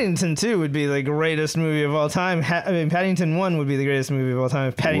 Yep. Paddington 2 would be the greatest movie of all time. Paddington 1 would be the greatest movie of all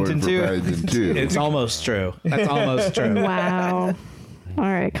time. Paddington Word for 2. Paddington 2. It's almost true. That's almost true. Wow. All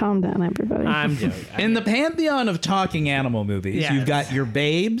right, calm down, everybody. I'm joking. In the pantheon of talking animal movies, Yes. you've got your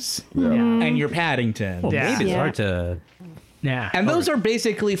Babes and your Paddington. Well, Yeah. maybe it's Yeah. hard to. Yeah. And those are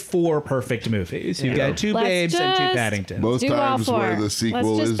basically 4 perfect movies. You've got 2 Let's Babes and 2 just- Paddingtons. Most Do all times where 4. the sequel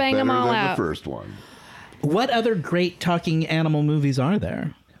Let's just is bang better them all than out. the first one. What other great talking animal movies are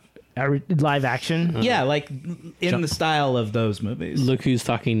there? Live action. Yeah, like in the style of those movies. Look who's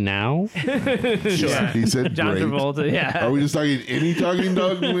talking now. He said John great. Travolta. Yeah. Are we just talking any talking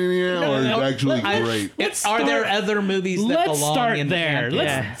dog mania or no, actually I- great? Are there other movies that Let's belong start in the there.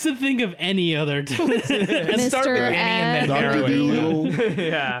 pantheon? Let's think of any other. Let's start Mr. with Annie and then Ed. Dr. Mary. Doolittle?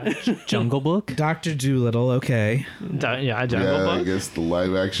 Yeah. Jungle Book. Dr. Doolittle, okay. Jungle Yeah, I Book. guess the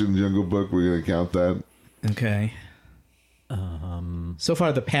live action Jungle Book, we're going to count that. Okay. So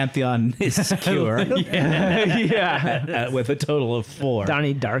far, the pantheon is secure Yeah. with a total of 4.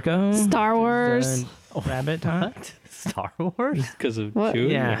 Donnie Darko. Star Wars. Rabbit Time. Star Wars. Because of What?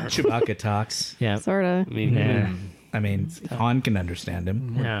 Chewie? Yeah. Chewbacca talks. Yeah. Sort of. I mean, Yeah. I mean, Han can understand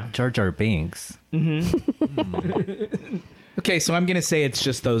him. Yeah. Jar Jar Binks. Okay, so I'm going to say it's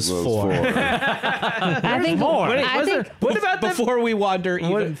just those Those 4. I think What about the Before we wander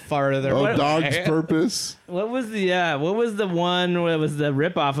even farther. Oh, away. Dog's Purpose? what was the one where it was the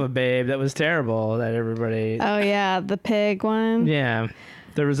ripoff of Babe that was terrible that everybody Oh yeah, the pig one. Yeah.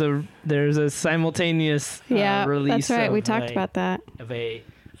 There's a simultaneous Yeah, release. that's right. of We talked a- about that. of a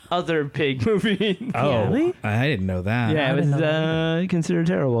other pig movie. Oh, I didn't know that. Yeah, it was considered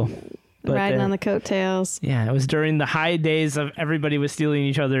terrible. But, Riding on the coattails. yeah, it was during the high days of everybody was stealing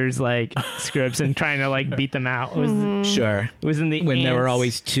each other's like scripts and trying to like beat them out. It was Sure. it was in the When there were Ants.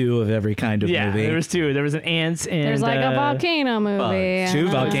 always 2 of every kind of yeah, movie. there was 2. There was an Ants and There's like a volcano movie. 2 and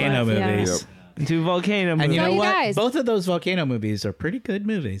volcano yeah. movies. 2 volcano movies. And you So know you what? guys- Both of those volcano movies are pretty good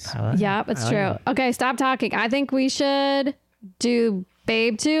movies. Yeah, it's true. Okay, stop talking. I think we should do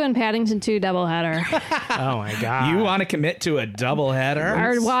Babe 2 and Paddington 2 doubleheader. Oh my god. You want to commit to a double header?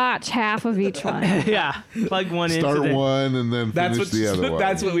 Or watch half of each one. yeah, plug one Start into the one and then That's finish the other one.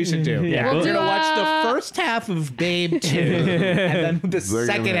 that's what we should do. Yeah. We're We'll gonna do watch a- the first half of Babe 2 and then the Second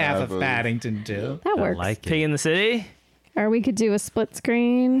second half half of of- Paddington 2. That I works. like it. Pig in the City. Or we could do a split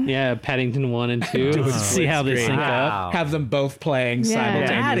screen. Yeah, Paddington 1 and 2. a See how they split sync screen. up. Have them both playing Yeah.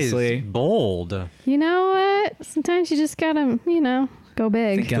 That is simultaneously. bold. You know what? Sometimes you just gotta, go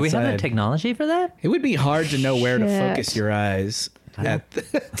big. Think Do we have the outside. technology for that? It would be hard to know where to Shit. focus your eyes.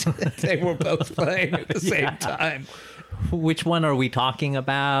 They were both playing at the same time. Which one are we talking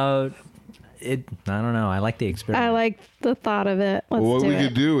about? I don't know. I like the experiment. I like the thought of it. Let's Well, what do we it.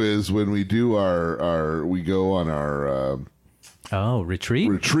 could do is when we do we go on our retreat?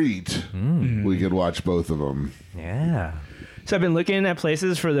 retreat, we could watch both of them. Yeah. So I've been looking at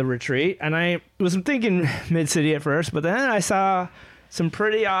places for the retreat, and I was thinking Mid City at first, but then I saw some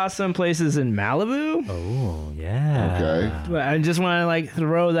pretty awesome places in Malibu. Oh, yeah. Okay. But I just want to like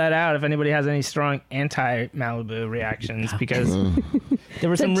throw that out if anybody has any strong anti-Malibu reactions, because there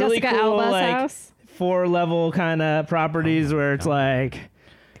were To some really Jessica cool Alba's like house. 4-level kind of properties where it's like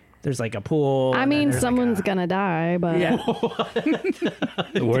there's like a pool. I and then mean, there's, someone's like, gonna die, but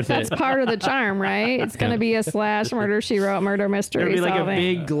Worth that's it. part of the charm, right? It's gonna be a slash murder she wrote murder mystery There'd be like solving.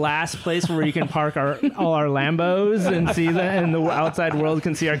 a big glass place where you can park all our Lambos and see that, and the outside world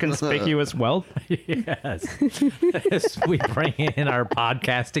can see our conspicuous wealth. Yes. As we bring in our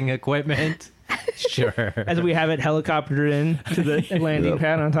podcasting equipment. Sure. as we have it helicoptered in to the landing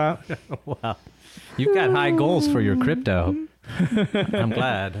pad on top. Wow. You've got high goals for your crypto. I'm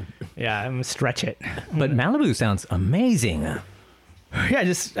glad. Yeah, I'm gonna stretch it. But Malibu sounds amazing. Yeah,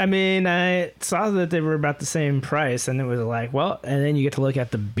 I saw that they were about the same price, and it was like, well, and then you get to look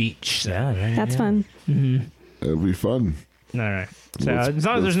at the beach. So. Yeah. That's fun. It'll be fun. All right. So Let's- as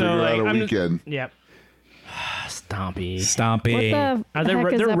long as there's no let's figure like, out a weekend. Yep. Stompy. Stompy. What the They're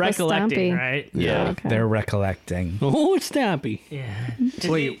heck is up with recollecting, Stompy? right? Yeah. Okay. They're recollecting. Oh, it's Stampy. Yeah.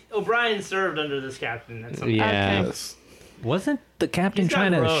 Wait, O'Brien served under this captain. That's something. Yeah. Okay. Yes. Wasn't the captain He's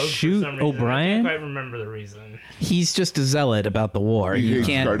trying got to rogue for shoot some reason. I O'Brien? can't quite remember the reason. He's just a zealot about the war. He hates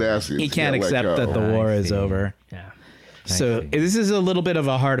can't. Cardassians. He He can't can't let accept go. that the I war is see. over. Yeah. So see. this is a little bit of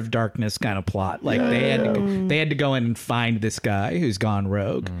a Heart of Darkness kind of plot. Like they had to go in and find this guy who's gone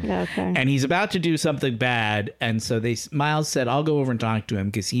rogue, Yeah, okay. and he's about to do something bad. And so Miles said, "I'll go over and talk to him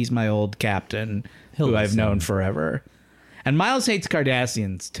because he's my old captain who I've listen. known forever." And Miles hates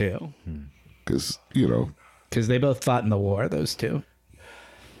Cardassians too Because, because they both fought in the war. Those two,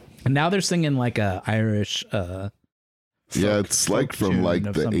 and now they're singing like a Irish. yeah, it's like from tune like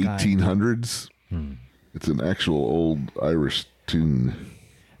of the some kind. 1800s. It's an actual old Irish tune.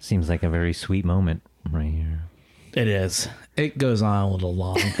 Seems like a very sweet moment right here. It is. It goes on a little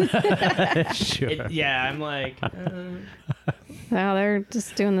long. Yeah, I'm like, Wow, they're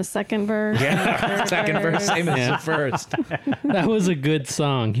just doing the second verse. Yeah, Second verse, same as the first. That was a good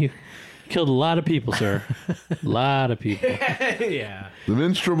song. You killed a lot of people, sir. A lot of people. yeah. The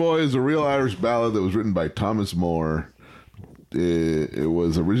Minstrel Boy is a real Irish ballad that was written by Thomas More. It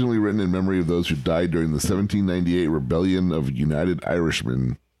was originally written in memory of those who died during the 1798 Rebellion of United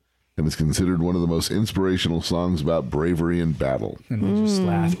Irishmen and is considered one of the most inspirational songs about bravery in battle. And we just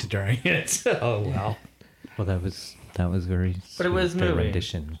laughed during it. Oh, well. Well, that was very. But it was sweet, their moving.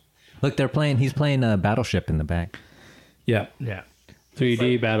 rendition. Look, he's playing a Battleship in the back. Yeah. Yeah.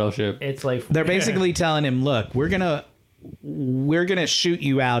 3D Battleship. It's like They're basically telling him, look, we're gonna shoot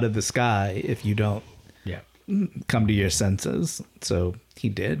you out of the sky if you don't yeah. come to your senses. So he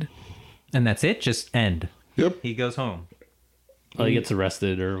did. And that's it. Just end. Yep. He goes home. Well, he gets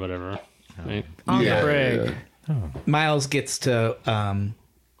arrested or whatever. Right? On Yeah, the brig. yeah. Miles gets to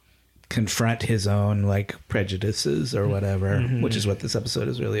confront his own like prejudices or whatever, which is what this episode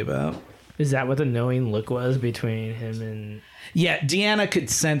is really about. Is that what the knowing look was between him and? Yeah, Deanna could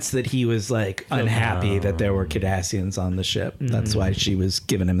sense that he was like unhappy that there were Cardassians on the ship. That's why she was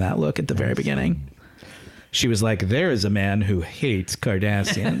giving him that look at the very beginning. She was like, "There is a man who hates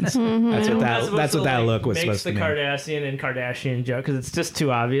Cardassians." That's what that look was supposed to mean. Makes the Kardashian and Kardashian joke because it's just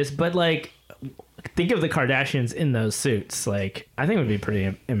too obvious. But like, think of the Kardashians in those suits. Like, I think it would be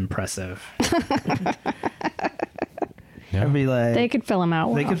pretty impressive. I'd be like, They could fill him out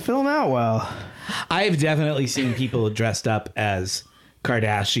well. they could fill them out well. I've definitely seen people dressed up as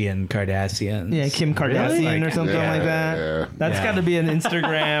Kardashians. Yeah, Kim Kardashian Like, or something yeah, like that. Yeah. That's Yeah. got to be an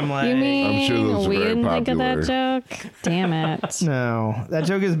Instagram. Like, You mean I'm sure those are we very didn't think of that popular. joke? Damn it. no, that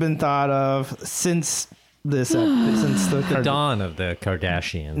joke has been thought of since this since the The dawn of the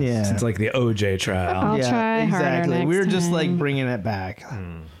Kardashians. Yeah, It's like the OJ trial. I'll try harder exactly. next We were just like time. bringing it back.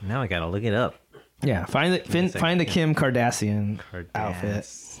 Now I gotta look it up. Yeah, find a Kim Kardashian outfit.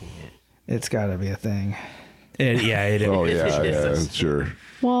 It's got to be a thing. It Oh, yeah, is. yeah, sure.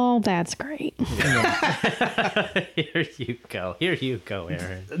 Well, that's great. Here you go. Here you go,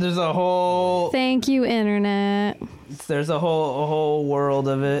 Aaron. There's a whole Thank you, Internet. whole world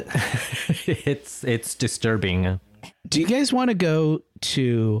of it. It's disturbing. Do you guys want to go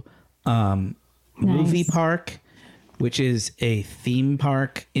to Movie Park, which is a theme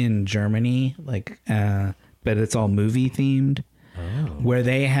park in Germany, but it's all movie themed, where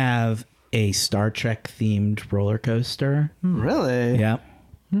they have a Star Trek themed roller coaster. Really? Yeah.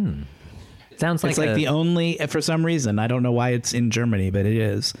 Sounds It's like the only, for some reason, I don't know why it's in Germany, but it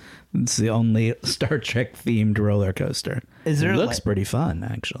is. It's the only Star Trek themed roller coaster. Is there It looks like- pretty fun,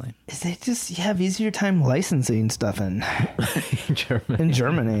 actually. They just have easier time licensing stuff in German. in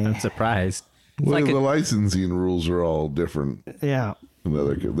Germany. I'm surprised. Well, the licensing rules are all different. Yeah.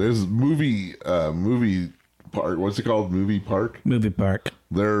 There's movie park. What's it called? Movie park. Movie Park.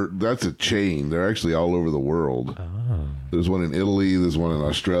 That's a chain. They're actually all over the world. There's one in Italy. There's one in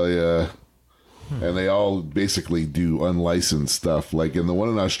Australia. And they all basically do unlicensed stuff. Like in the one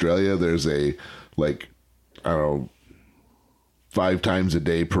in Australia, there's a, like, I don't know, 5 times a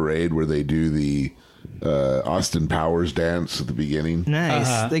day parade where they do the Austin Powers dance at the beginning.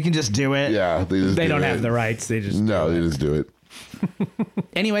 Nice. They can just do it. Yeah, They don't have the rights. They just No, they just do it.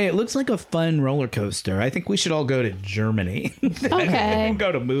 Anyway, it looks like a fun roller coaster. I think we should all go to Germany. Okay.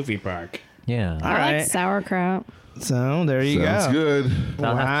 Go to Movie Park. Yeah. All I right. like sauerkraut. So there you Sounds go. good. I'll have to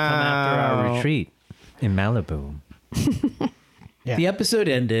come after our Wow. retreat in Malibu. Yeah. The episode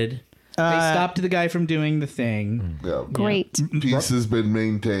ended. They stopped the guy from doing the thing. Yeah. Great. Peace has been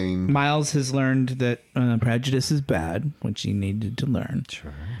maintained. Miles has learned that prejudice is bad, which he needed to learn.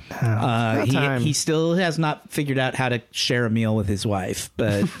 Sure. He still has not figured out how to share a meal with his wife,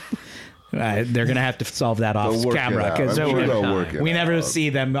 but they're going to have to solve that off They'll work camera it out. because I'm sure they'll work it we never out. see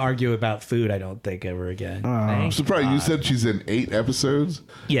them argue about food, I don't think, ever again. I'm surprised you said she's in 8 episodes.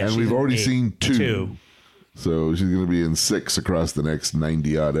 Yeah, and she's we've in already 8. seen 2. 2. So she's going to be in 6 across the next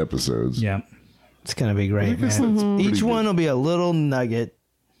 90 odd episodes. Yeah. It's gonna be great, guess man. that's pretty Each good. one will be a little nugget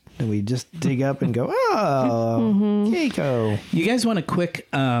that we just dig up and go, oh, Keiko. You guys want a quick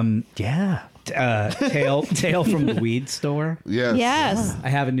Yeah. tale from the weed store? Yes. Yes. I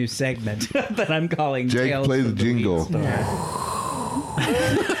have a new segment that I'm calling Jake, Tales play from the jingle. Weed Store.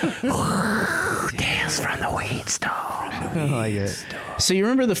 Tales from the Weed Store. I like it. So you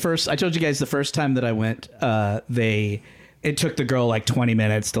remember I told you guys the first time that I went, it took the girl like 20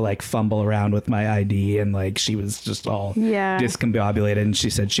 minutes to like fumble around with my ID, and like she was just all discombobulated, and she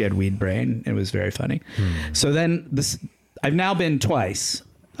said she had weed brain. It was very funny. So then I've now been twice.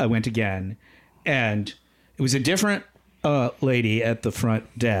 I went again, and it was a different lady at the front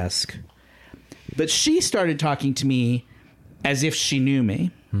desk, but she started talking to me as if she knew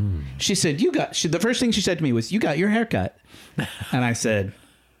me. She said, the first thing she said to me was, "You got your haircut." And I said,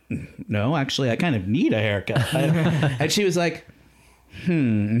 "No, actually, I kind of need a haircut." And she was like,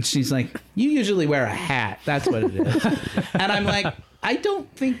 And she's like, "You usually wear a hat. That's what it is." And I'm like, "I don't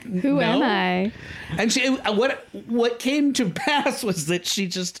think. Who am I? And what came to pass was that she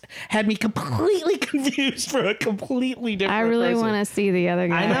just had me completely confused for a completely different. I really person. want to see the other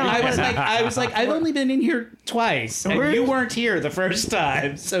guy. I know. I was like, I've only been in here twice, and you weren't here the first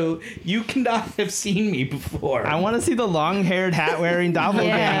time, so you cannot have seen me before. I want to see the long-haired, hat-wearing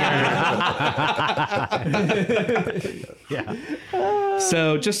doppelganger. Yeah.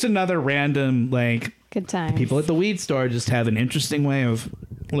 So just another random like Good time. people at the weed store just have an interesting way of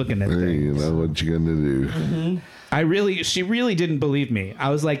looking at Hey, things. you know what you're going to do. She really didn't believe me. I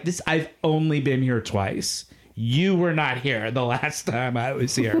was like, I've only been here twice. You were not here the last time I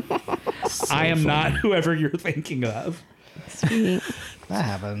was here. I am not whoever you're thinking of. Sweet. That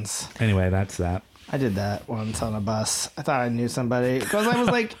happens. Anyway, that's that. I did that once on a bus. I thought I knew somebody because I was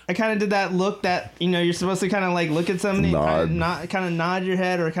like, I kind of did that look that you're supposed to kind of like look at somebody, kind of nod your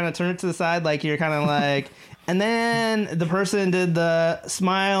head or kind of turn it to the side, like you're kind of like, and then the person did the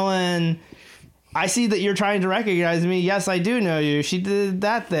smile and I see that you're trying to recognize me. Yes, I do know you. She did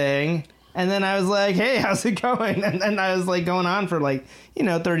that thing. And then I was like, hey, how's it going? And then I was like going on for like,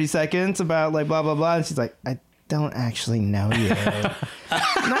 30 seconds about like blah, blah, blah. And she's like, I don't actually know you. And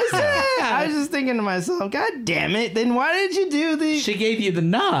I was just thinking to myself, God damn it. Then why did you do the... She gave you the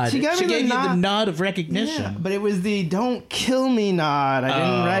nod. She gave you nod. the nod of recognition. Yeah, but it was the don't kill me nod. I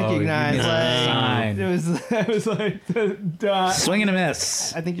didn't recognize. you missed the sign. It was like the dot. Swing and a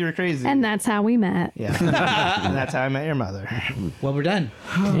miss. I think you were crazy. And that's how we met. yeah. And that's how I met your mother. Well, we're done.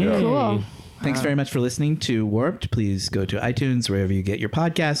 Cool. Thanks very much for listening to Warped. Please go to iTunes, wherever you get your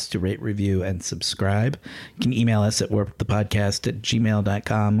podcasts, to rate, review, and subscribe. You can email us at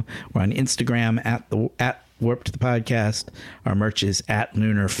warpedthepodcast@gmail.com. We're on Instagram at warpedthepodcast. Our merch is at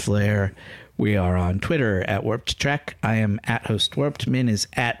Lunar Flare. We are on Twitter at Warped Trek. I am at Host Warped. Min is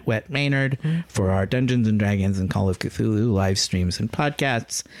at Wet Maynard for our Dungeons and Dragons and Call of Cthulhu live streams and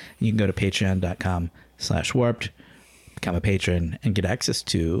podcasts. You can go to patreon.com/warped. Become a patron and get access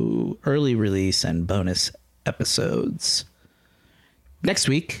to early release and bonus episodes. Next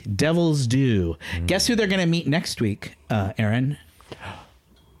week, Devil's Due. Guess who they're going to meet next week, Aaron?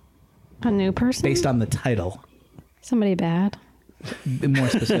 A new person? Based on the title. Somebody bad. Be more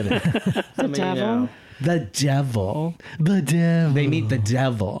specific. The devil. The devil. The devil. They meet the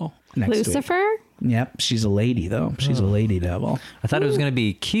devil next Lucifer? week. Yep. She's a lady, though. She's a lady devil. I thought it was going to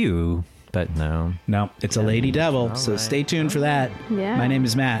be Q, but no. No, it's a lady devil. So stay tuned for that. Yeah. My name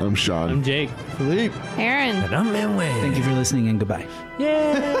is Matt. I'm Sean. I'm Jake. Philippe. Aaron. And I'm in way. Thank you for listening and goodbye. We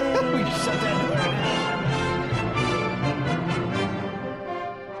shut that